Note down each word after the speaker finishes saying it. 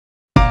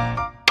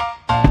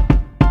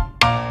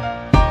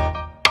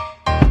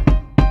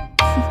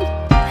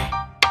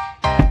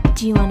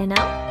Do you wanna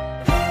know?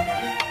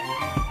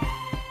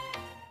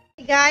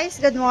 Hey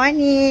guys, good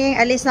morning.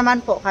 Alis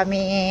naman po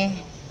kami.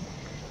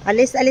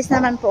 Alis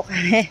naman po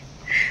kami.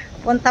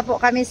 Punta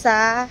po kami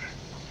sa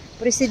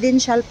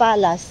Presidential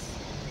Palace.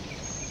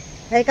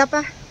 Hay ka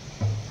pa.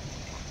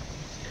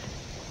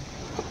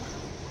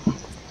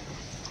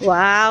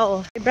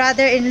 Wow. My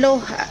brother-in-law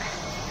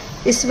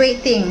is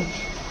waiting.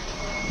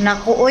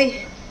 Naku,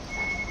 uy.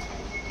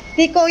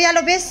 Tiko,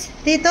 Yalobis.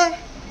 Tito.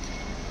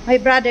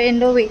 My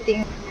brother-in-law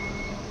waiting.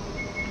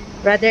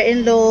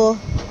 Brother-in-law.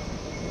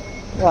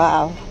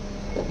 Wow.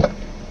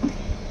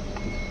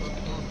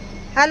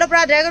 Hello,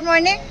 brother. Good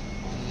morning.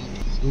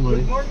 Good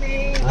morning. Good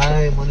morning.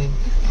 Hi, morning.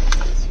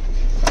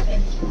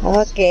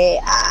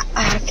 Okay.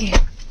 Okay.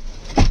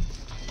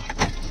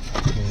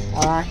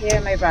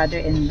 Here my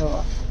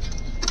brother-in-law.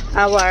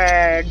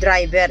 Our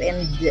driver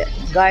and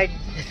guard.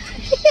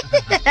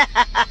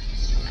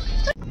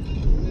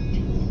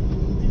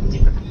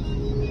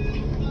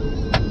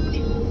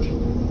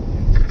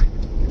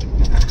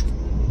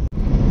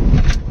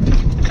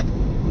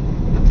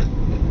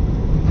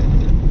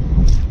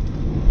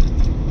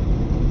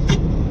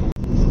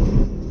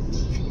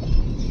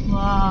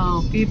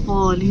 Wow,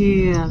 people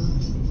here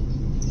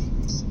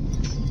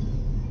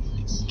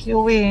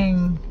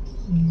queuing.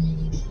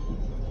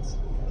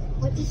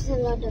 What is a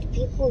lot of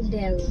people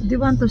there? Do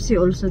you want to see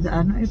also the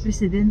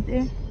president?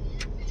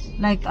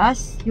 Like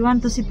us, you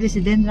want to see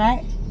president,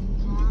 right?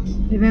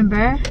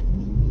 Remember?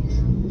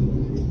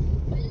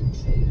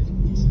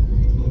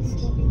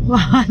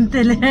 Wow,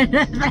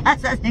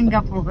 sa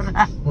Singapore.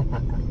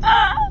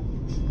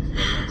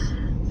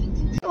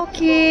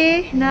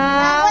 Okay,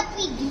 now. What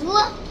we do?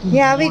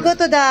 Yeah, we go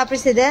to the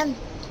president.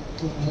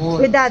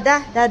 With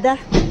Dada.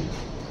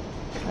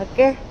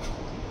 Okay.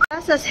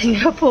 Sa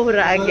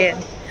Singapore again.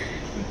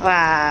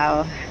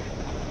 Wow.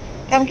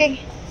 Come, King.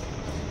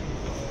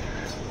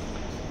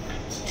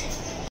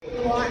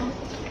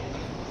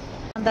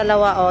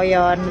 Dalawa,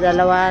 yun.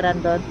 Dalawa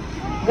nandun.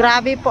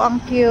 Grabe po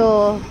ang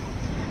queue.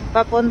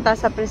 Papunta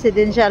sa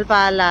Presidential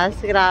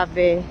Palace.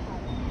 Grabe.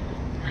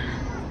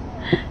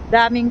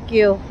 Daming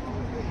queue.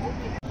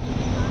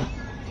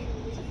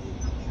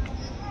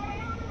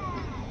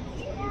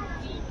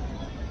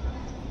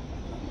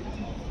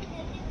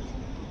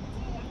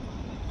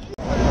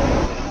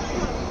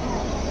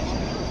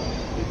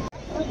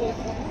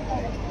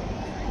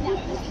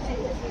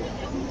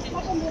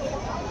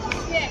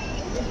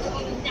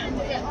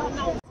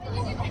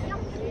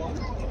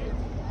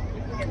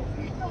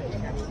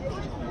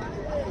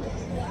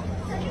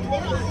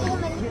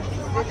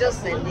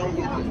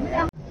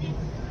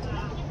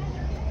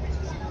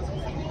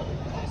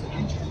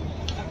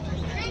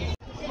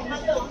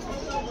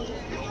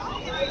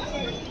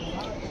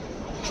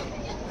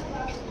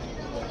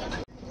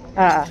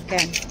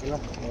 Can.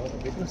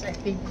 Because I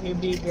think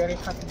maybe very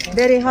hot.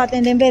 Very hot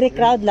and then very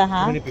crowd lah,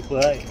 ha? Many people,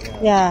 right?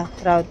 Yeah,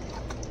 crowd.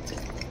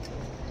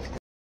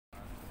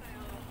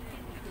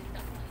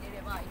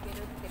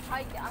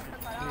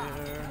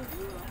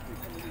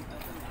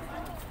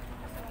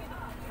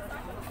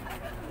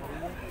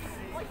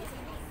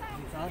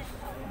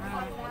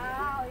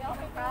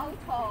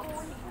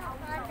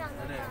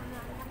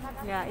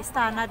 Yeah,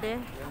 istana deh.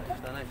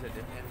 Istana is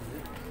there.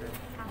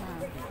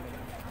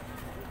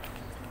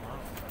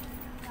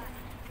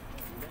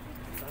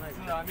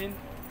 I mean,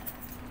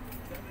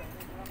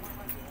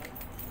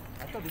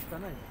 I thought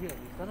Istana is here.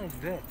 Istana is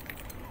there.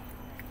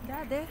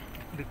 Yeah, there.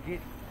 The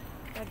gate.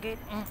 The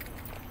gate.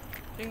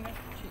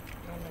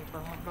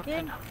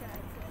 King,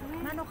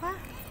 ano ka?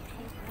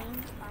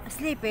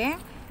 Sleeping?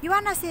 You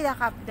wanna see the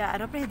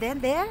president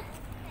there?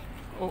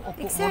 Upo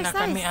Exercise. muna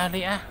kami,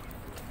 Ari,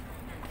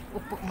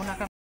 Upo muna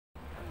kami.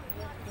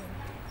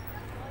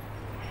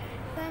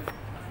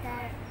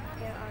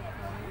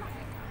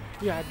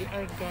 Yeah, they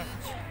are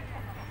guards.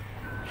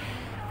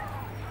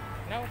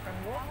 Now can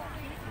walk.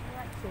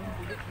 So,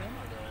 bulit na.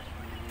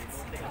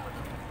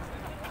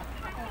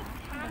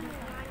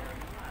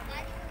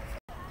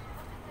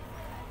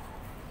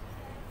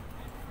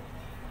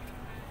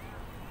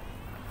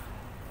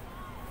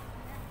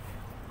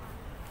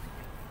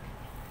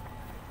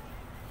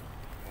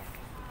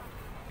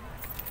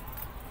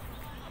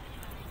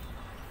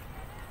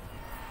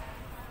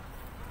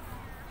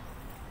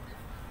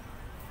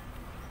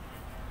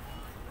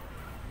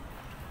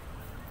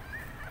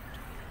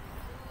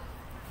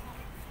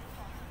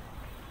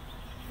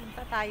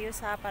 Punta tayo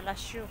sa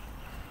palasyo.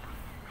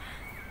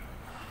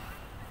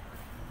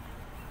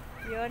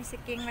 Yun, si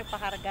King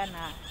nagpakarga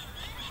na.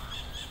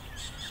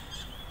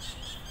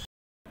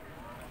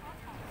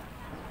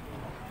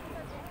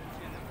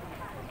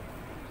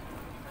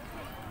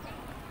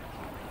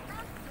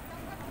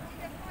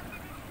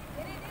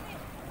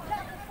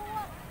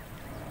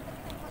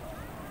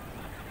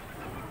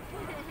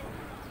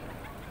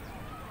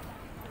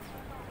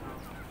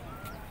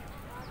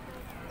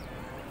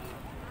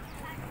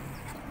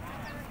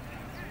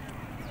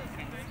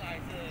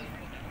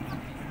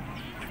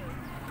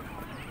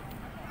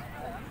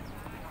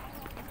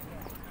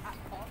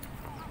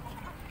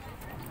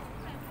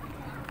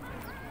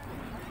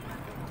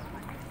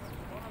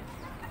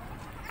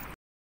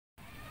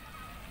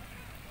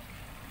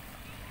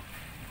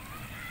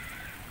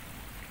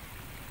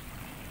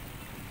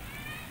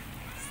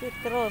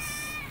 Citrus.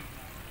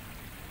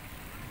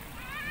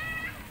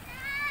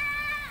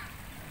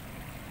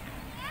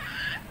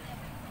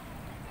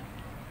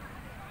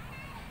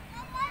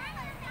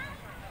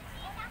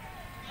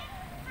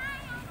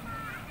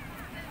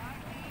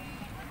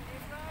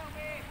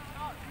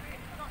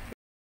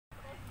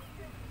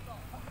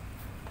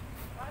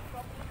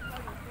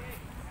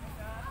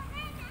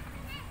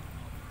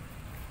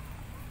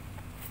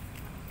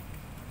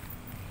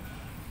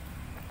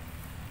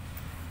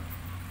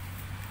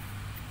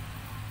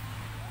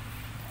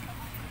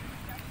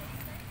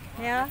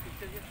 Yeah.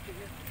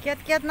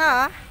 Cute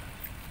na, oh.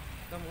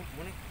 Come on,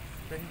 morning.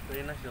 Very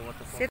nice the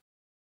waterfall. Sit.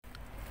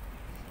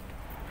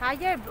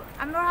 Higher.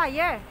 More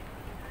higher.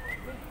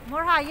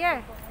 More higher.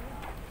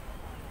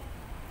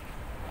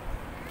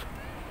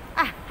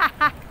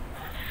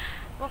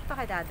 Walk to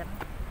kay Dada mo.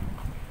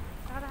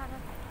 Tara.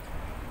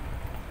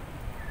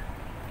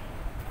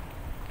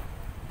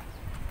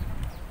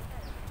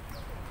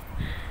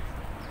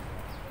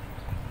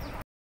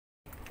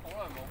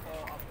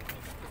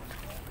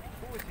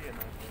 Who is here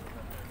now?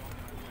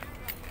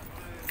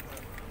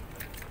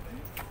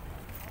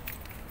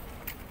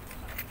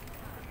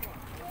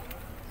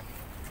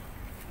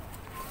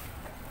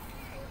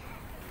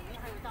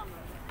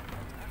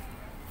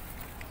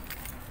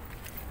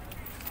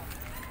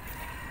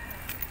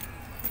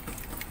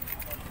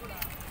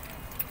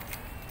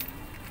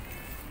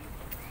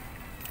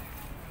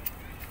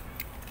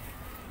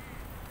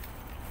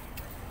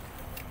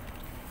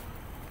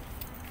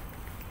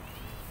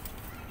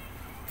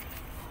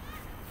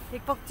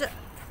 Take picture.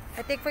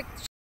 I take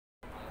picture.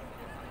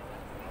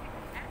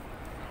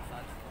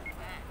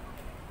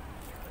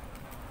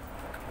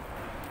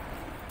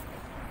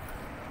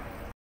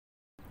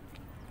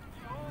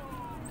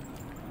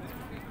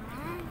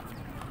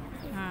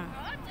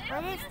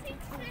 What is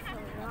taking so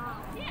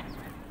long?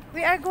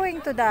 We are going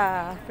to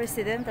the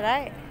president,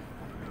 right?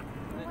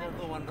 Let's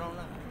go one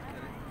round lah.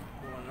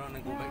 Go one round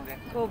and go back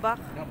there. Go back.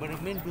 No, but the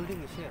main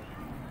building is here.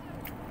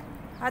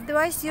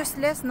 Otherwise,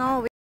 useless,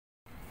 no?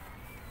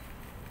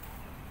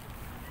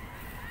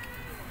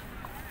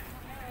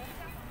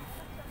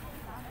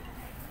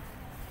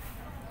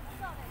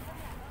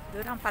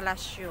 Doon ang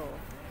palasyo.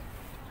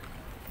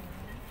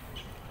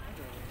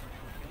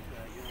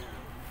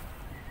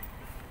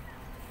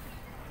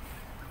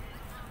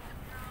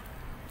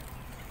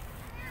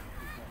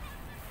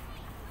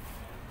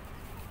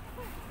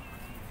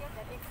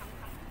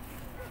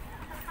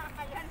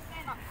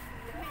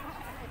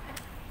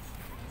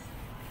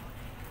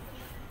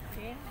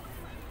 Okay.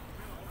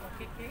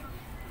 Okay.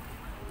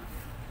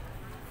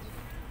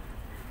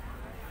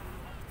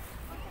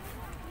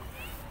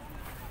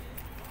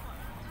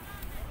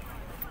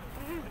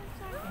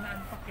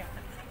 Inaanpak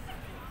yata.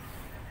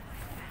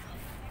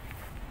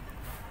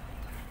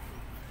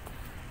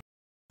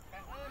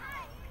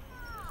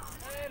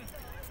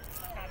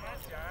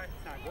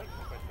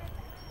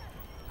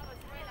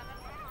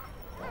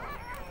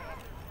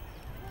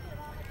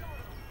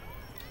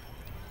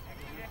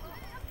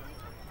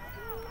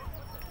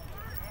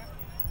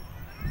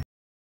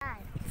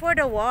 For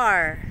the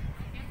war.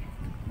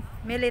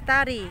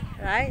 Military,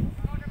 right?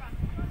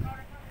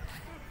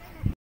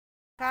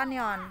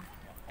 Canyon.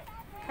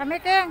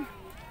 Kamiting.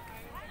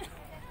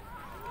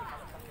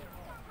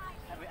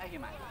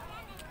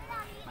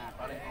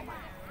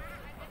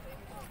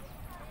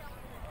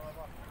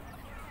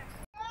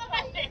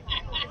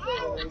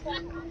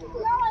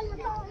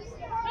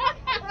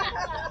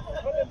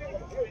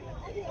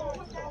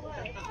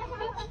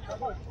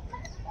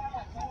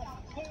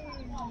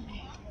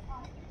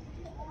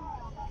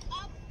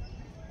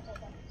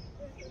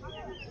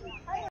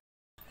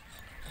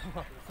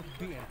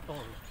 Big and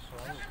tall.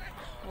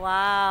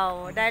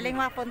 Wow. Darling,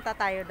 mapunta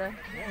tayo doon.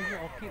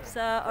 Orchid.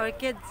 Sa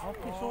orchids.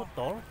 Orchid so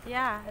tall.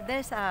 Yeah,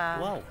 there's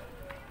a Wow.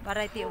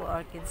 variety of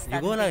orchids.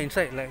 You go lah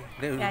inside, like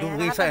Yeah, don't yeah.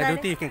 go inside. I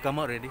don't Nakadali. think you can come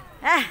out already.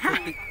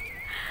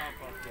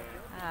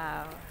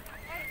 Wow.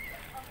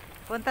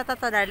 Punta to,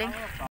 darling.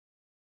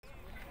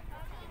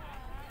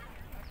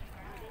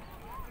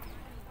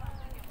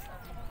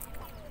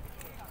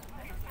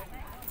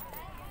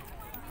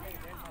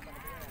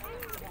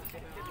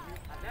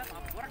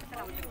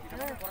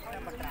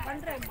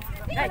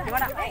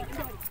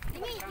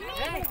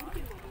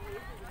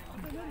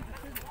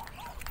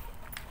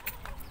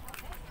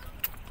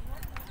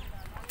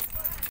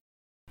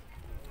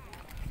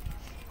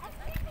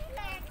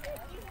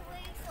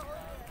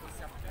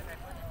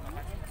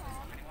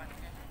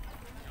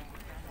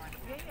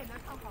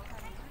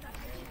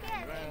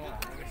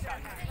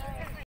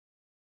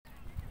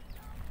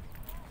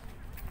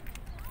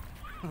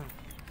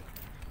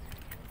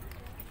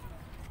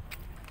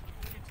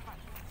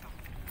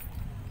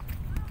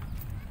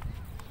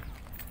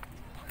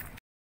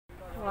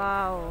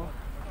 Wow.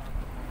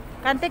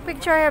 Can take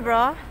picture here,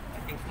 bro?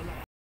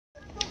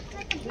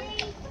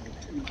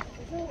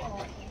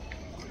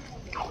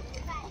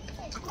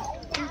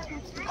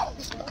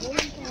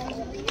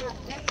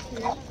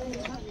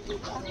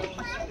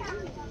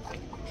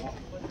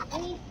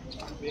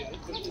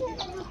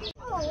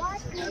 Oh,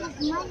 what is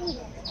money?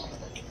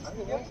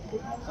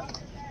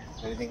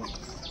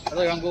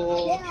 Hello, yang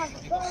go.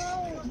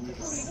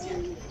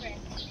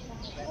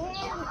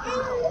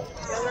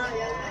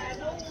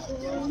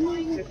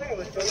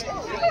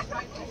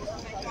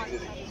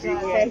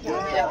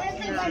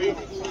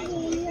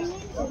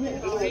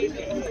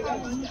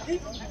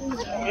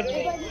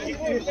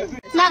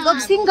 Flag of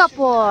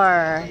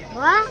Singapore.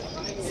 What?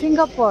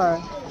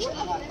 Singapore.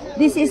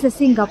 This is the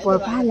Singapore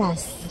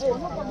Palace.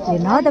 You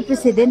know, the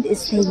president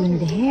is staying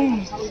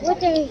there.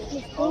 What are you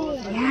doing?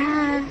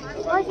 Yeah,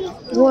 What is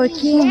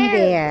working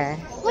there.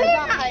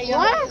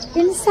 What?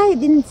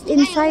 Inside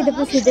the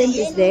president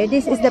is there.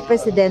 This is the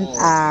president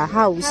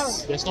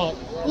house. Yeah,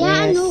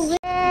 Yes. no.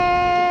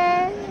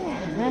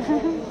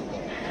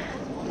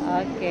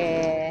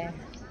 Okay.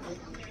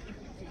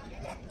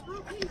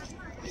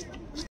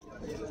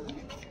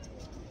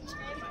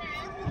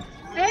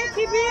 Hey,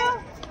 Kibiyo!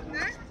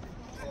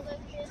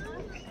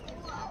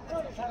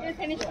 You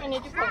finish when you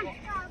go.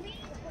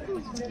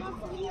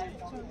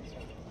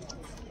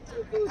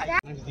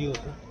 Nice view.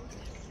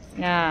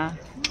 Yeah.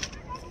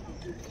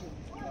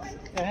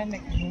 Kaya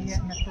naghihiya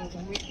na ito.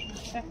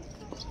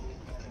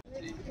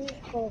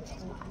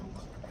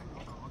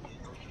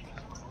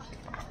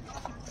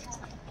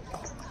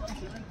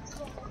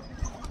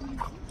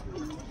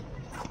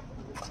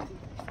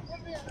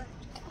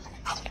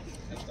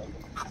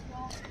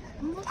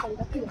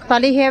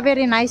 Actually here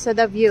very nice of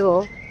the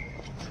view.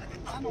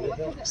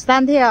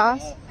 Stand here.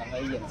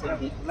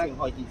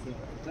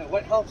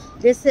 White House.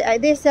 This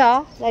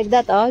like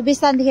that we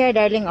stand here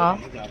darling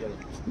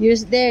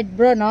Use there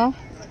bro no.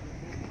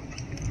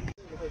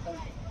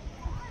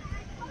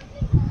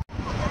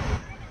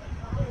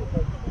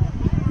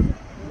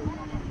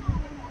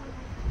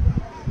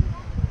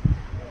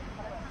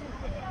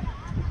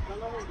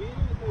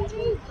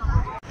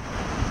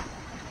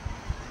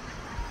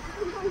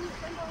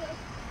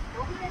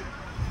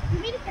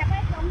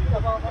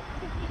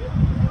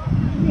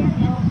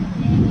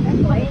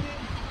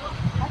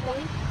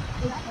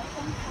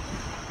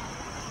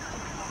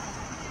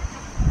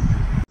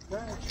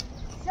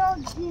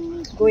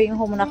 Going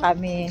home na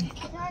kami.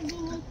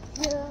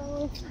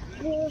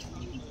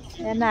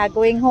 Yan na,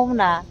 going home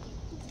na.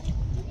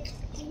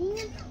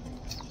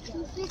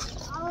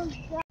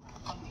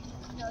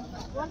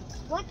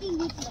 What do you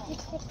need to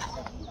fix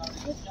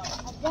this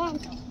again?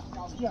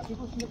 Yeah,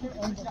 because later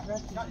on the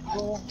grass will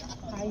go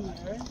higher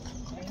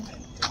and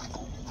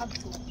up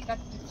to cut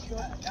it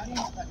short again.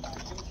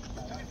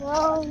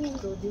 So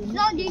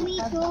they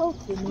need to.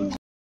 Go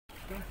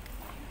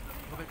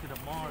back to the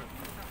mall.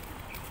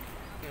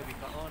 Okay, we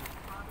got on.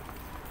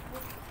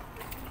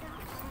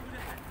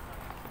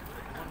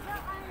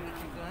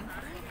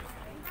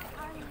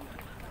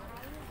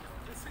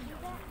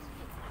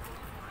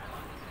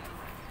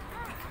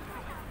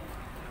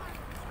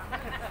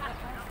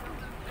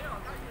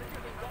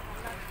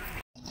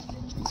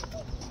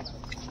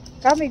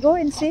 Come, we go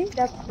and see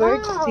that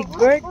bird, big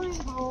bird.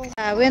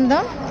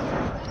 Window.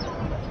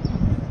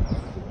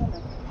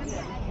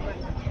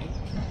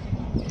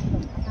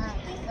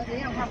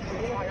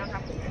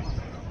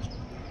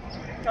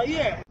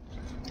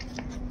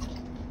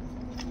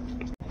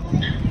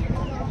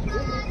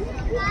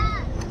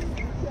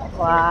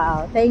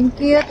 Wow, thank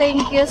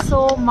you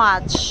so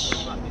much.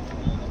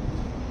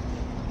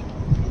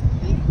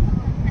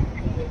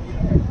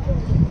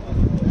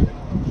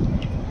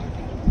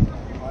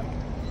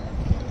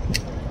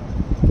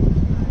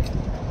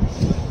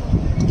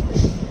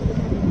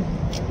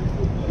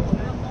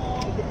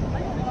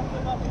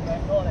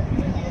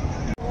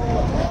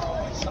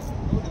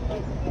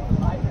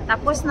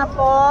 Tapos na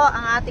po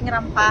ang ating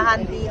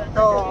rampahan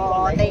dito.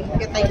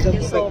 Thank you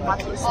so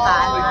much,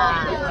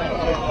 Istana.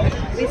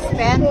 We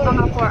spent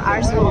mga 4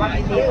 hours po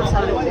kami dito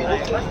sa loob.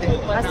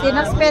 Kasi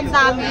na-spend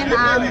namin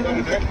ang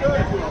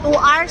 2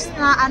 hours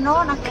na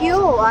na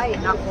queue. Ay,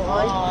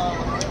 nako.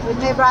 With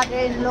my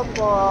brother-in-law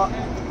po.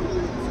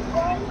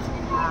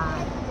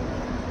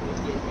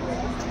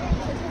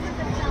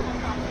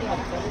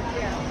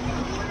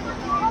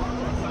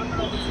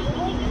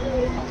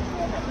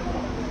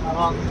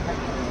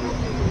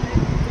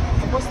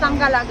 Tapos ng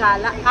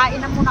gala-gala, kain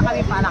na muna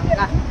kami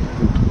palangga.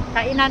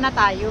 Kainan na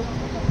tayo.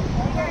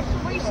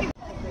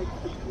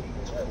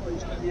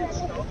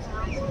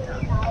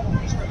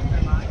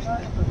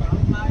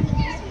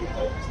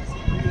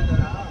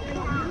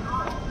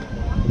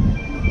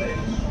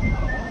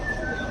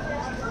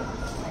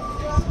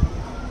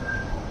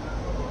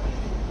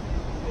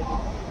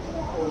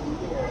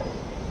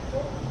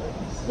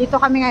 Dito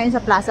kami ngayon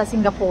sa Plaza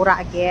Singapura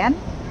again.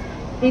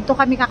 Dito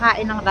kami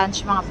kakain ng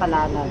lunch mga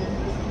palalag.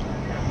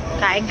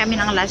 Kain kami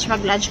ng lunch,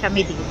 mag-lunch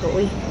kami dito.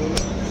 Uy.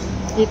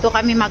 Dito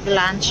kami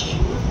mag-lunch.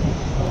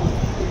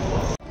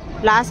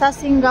 Plaza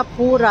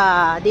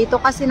Singapura. Dito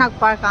kasi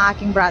nag-park ang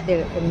aking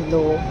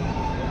brother-in-law.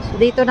 So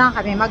dito na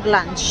kami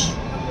mag-lunch.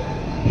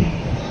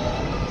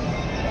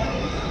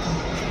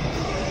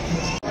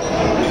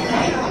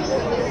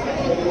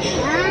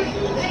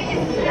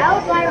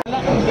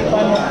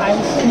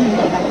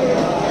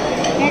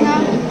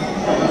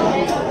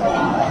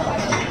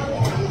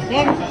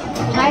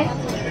 Ay,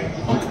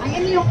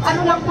 ayun yung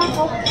ano lang pa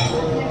ko.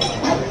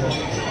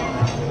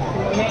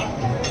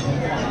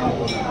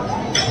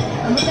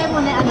 Ano tayo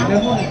muna, anak?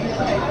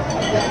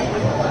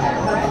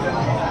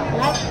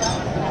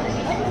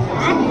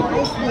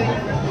 Ice tea.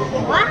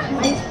 What?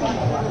 Ice tea.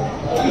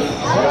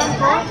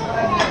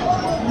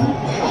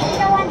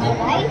 You want to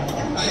try?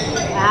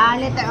 Ah,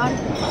 later on.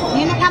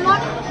 Nina, come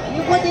on.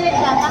 You go direct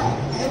lang, ha?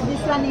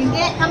 This one,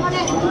 hindi. Come on,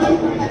 eh.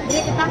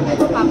 Direct kita.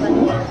 Dito pa ba?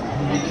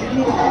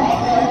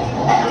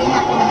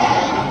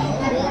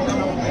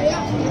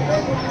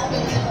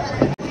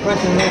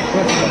 Question, next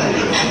question.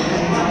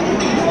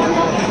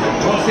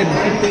 What's it?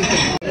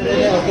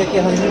 Okay,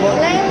 okay, honey.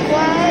 Plain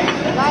white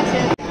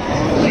glasses.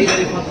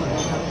 Very fast.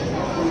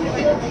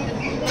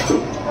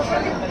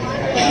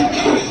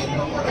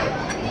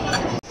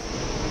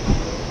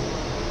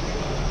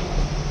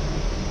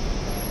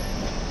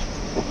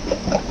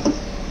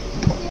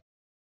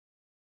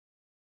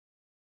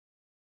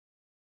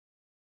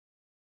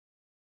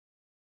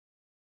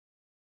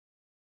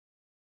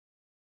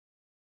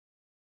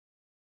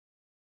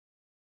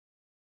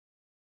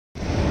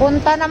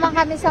 Punta naman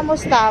kami sa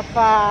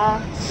Mustafa.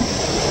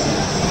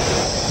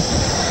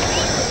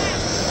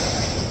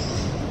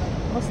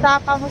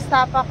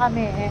 Mustafa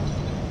kami.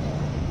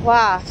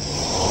 Wow.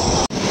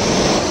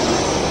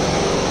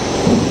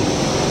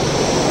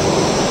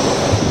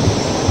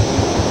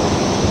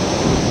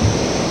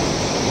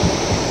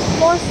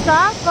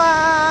 Mustafa.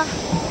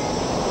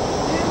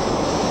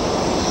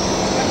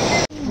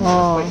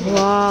 Oh,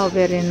 wow,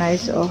 very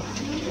nice. Oh.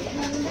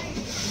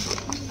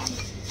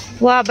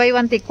 Wow, buy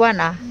one take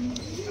one, ah.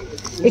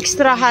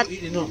 Extra hot.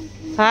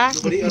 Ha?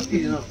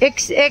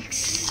 XX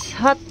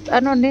hot,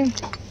 ano ni?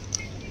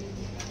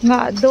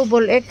 Nga,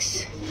 double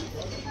X.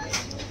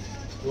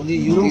 Only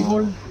you.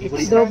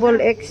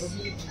 Double X.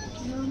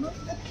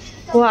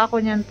 Kuha ako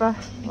niyan pa.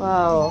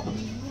 Wow.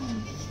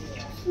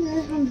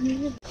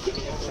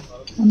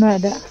 Ano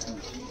ada?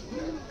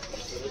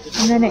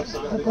 Ano ni?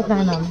 Tapos na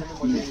naman.